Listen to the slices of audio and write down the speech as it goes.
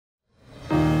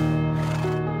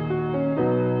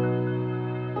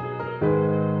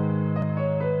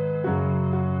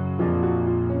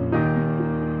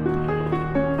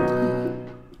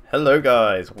Hello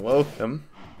guys, welcome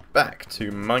back to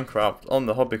Minecraft on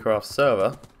the HobbieCraft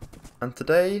server, and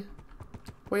today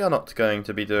we are not going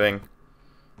to be doing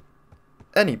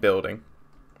any building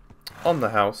on the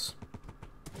house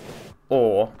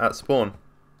or at spawn.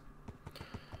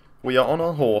 We are on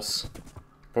our horse,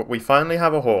 but we finally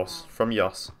have a horse from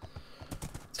Yos.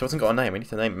 Still hasn't got a name, we need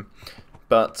to name him,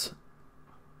 but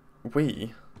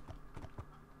we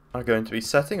are going to be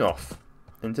setting off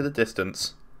into the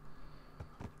distance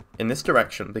in this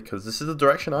direction, because this is the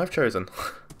direction I've chosen.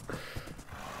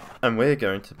 And we're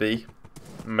going to be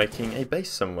making a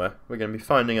base somewhere. We're going to be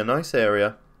finding a nice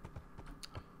area,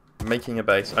 making a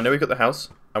base. I know we've got the house,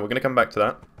 and we're going to come back to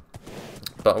that.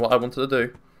 But what I wanted to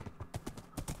do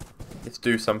is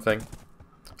do something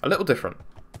a little different.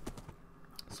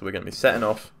 So we're going to be setting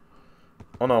off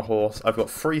on our horse. I've got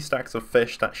 3 stacks of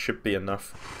fish, that should be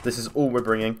enough. This is all we're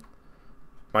bringing.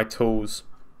 My tools.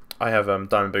 I have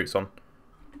diamond boots on.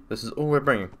 This is all we're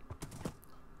bringing.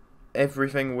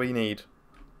 Everything we need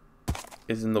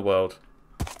is in the world.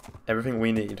 Everything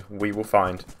we need, we will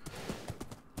find.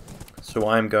 So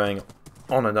I am going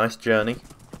on a nice journey,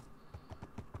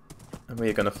 and we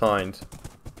are going to find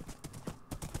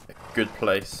a good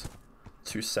place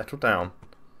to settle down.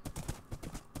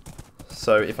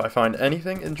 So if I find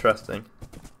anything interesting,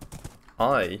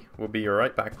 I will be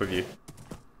right back with you.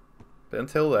 But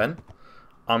until then,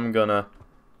 I'm gonna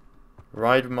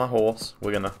ride with my horse.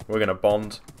 We're gonna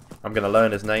bond. I'm gonna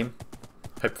learn his name.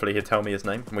 Hopefully he'll tell me his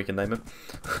name and we can name him.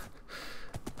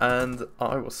 And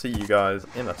I will see you guys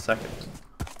in a second.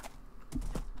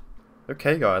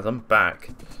 Okay guys, I'm back.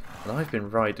 And I've been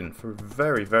riding for a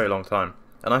very, very long time.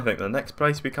 And I think the next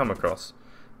place we come across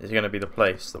is going to be the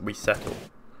place that we settle.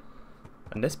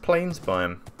 And this plains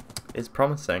biome is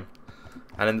promising.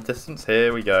 And in the distance,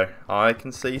 here we go. I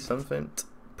can see something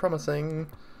promising.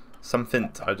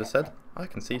 Something, I just said. I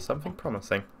can see something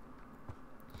promising.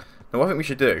 Now what I think we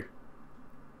should do,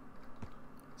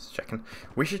 just checking,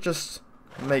 we should just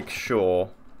make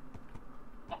sure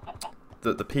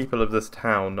that the people of this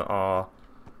town are...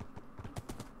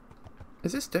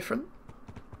 Is this different?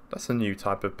 That's a new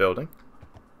type of building.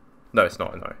 No, it's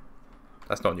not, no.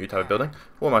 That's not a new type of building.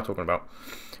 What am I talking about?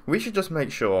 We should just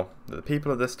make sure that the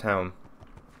people of this town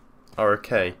are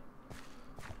okay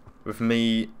with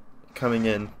me coming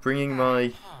in, bringing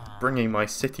my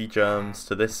city germs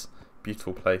to this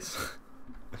beautiful place.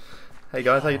 Hey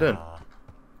guys, how you doing?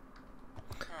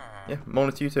 Yeah,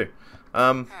 morning to you too.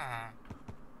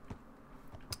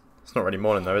 It's not really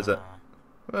morning though, is it?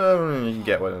 Well, you can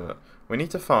get one of it. We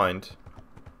need to find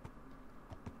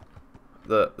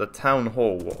the town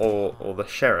hall or the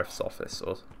sheriff's office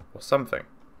or something.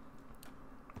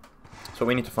 That's what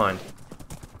we need to find.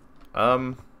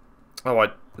 Oh,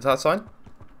 is that a sign?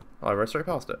 Oh, I rode straight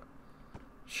past it.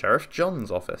 Sheriff John's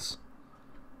office.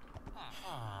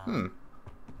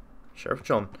 Sheriff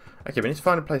John. Okay, we need to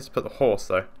find a place to put the horse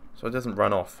though, so it doesn't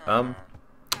run off. You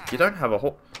don't have a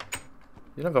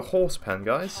horse pen,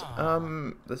 guys.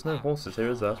 There's no horses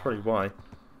here, is there? That's probably why.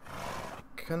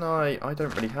 Can I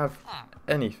don't really have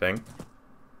anything.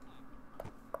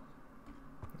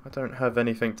 I don't have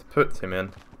anything to put him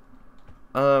in.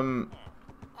 What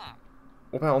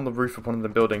about on the roof of one of the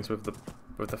buildings with the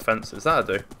fences?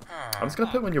 That'll do. I'm just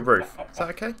gonna put him on your roof. Is that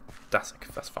okay? That's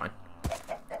fine.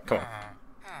 Come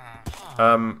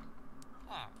on.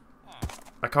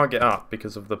 I can't get up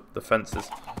because of the fences.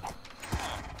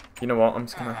 You know what? I'm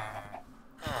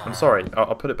sorry.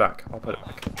 I'll put it back. I'll put it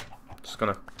back. Just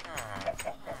gonna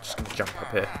jump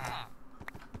up here.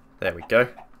 There we go.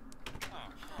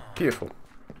 Beautiful.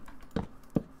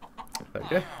 There we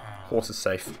go. Horse is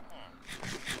safe.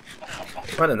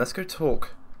 Right then, let's go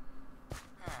talk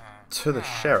to the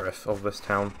sheriff of this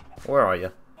town. Where are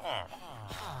you?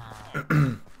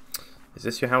 Is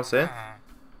this your house here?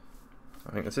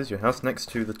 I think this is your house, next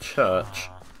to the church.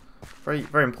 Very,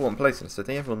 very important place in the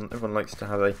city. Everyone likes to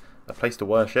have a place to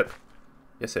worship.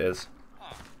 Yes, it is.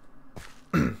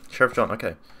 Sheriff John,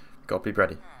 okay. Gotta be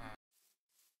ready.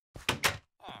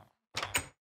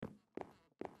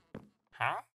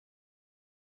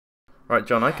 Right,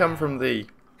 John, I come from the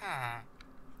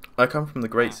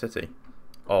great city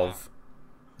of...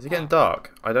 Is it getting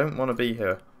dark? I don't want to be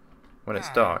here when it's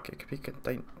dark. It could be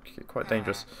quite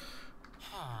dangerous.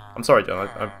 I'm sorry, John,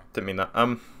 I didn't mean that.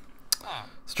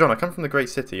 So John, I come from the great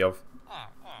city of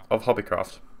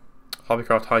HobbieCraft.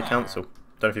 HobbieCraft High Council.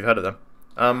 Don't know if you've heard of them.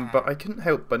 But I couldn't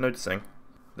help but noticing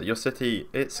that your city,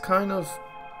 it's kind of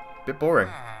a bit boring.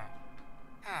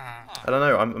 I don't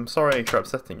know, I'm sorry for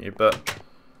upsetting you, but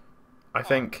I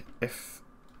think if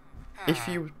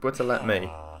you were to let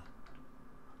me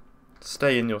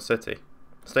stay in your city,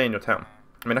 stay in your town,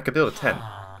 I mean, I could build a tent.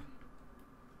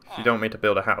 If you don't want me to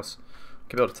build a house, I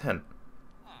could build a tent.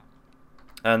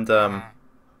 And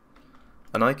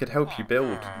I could help you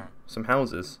build some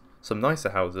houses, some nicer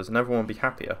houses, and everyone would be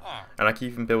happier. And I could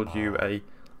even build you a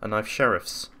nice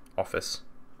sheriff's office.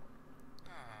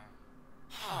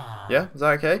 Yeah, is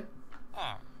that okay?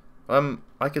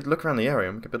 I could look around the area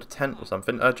and we could build a tent or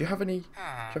something. Do you have any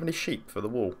sheep for the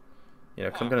wall? You know,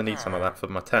 because I'm going to need some of that for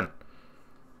my tent.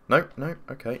 No, no,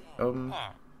 okay. I'm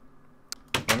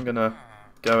gonna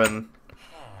go and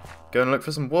look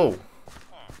for some wool.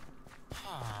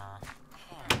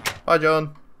 Hi,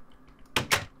 John.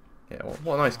 Yeah,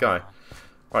 what a nice guy.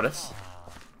 Right, let's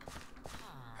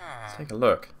take a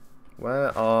look.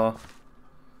 Where are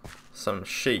some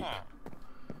sheep?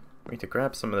 We need to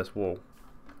grab some of this wool.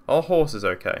 Our horse is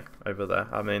okay over there.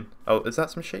 I mean, oh, is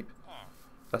that some sheep?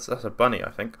 That's a bunny,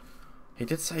 I think. He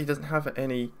did say he doesn't have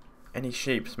any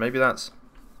sheep. So maybe that's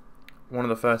one of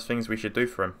the first things we should do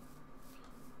for him.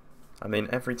 I mean,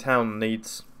 every town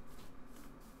needs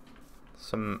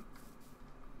some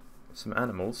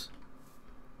animals.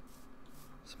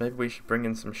 So maybe we should bring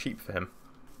in some sheep for him.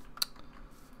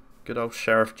 Good old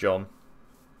Sheriff John.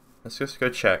 Let's just go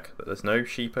check that there's no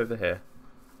sheep over here.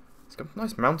 He's got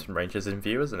nice mountain ranges in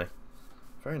view, isn't he?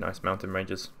 Very nice mountain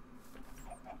ranges.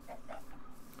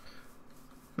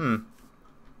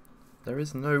 There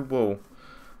is no wool.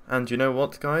 And you know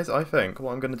what, guys? I think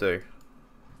what I'm going to do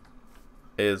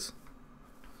is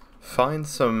find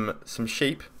some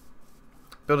sheep,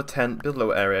 build a tent, build a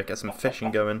little area, get some fishing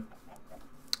going,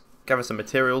 gather some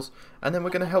materials, and then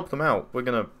we're going to help them out. We're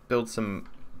going to build some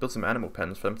animal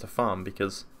pens for them to farm,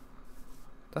 because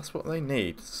that's what they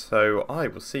need. So I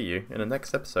will see you in the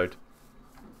next episode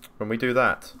when we do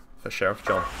that for Sheriff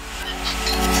John.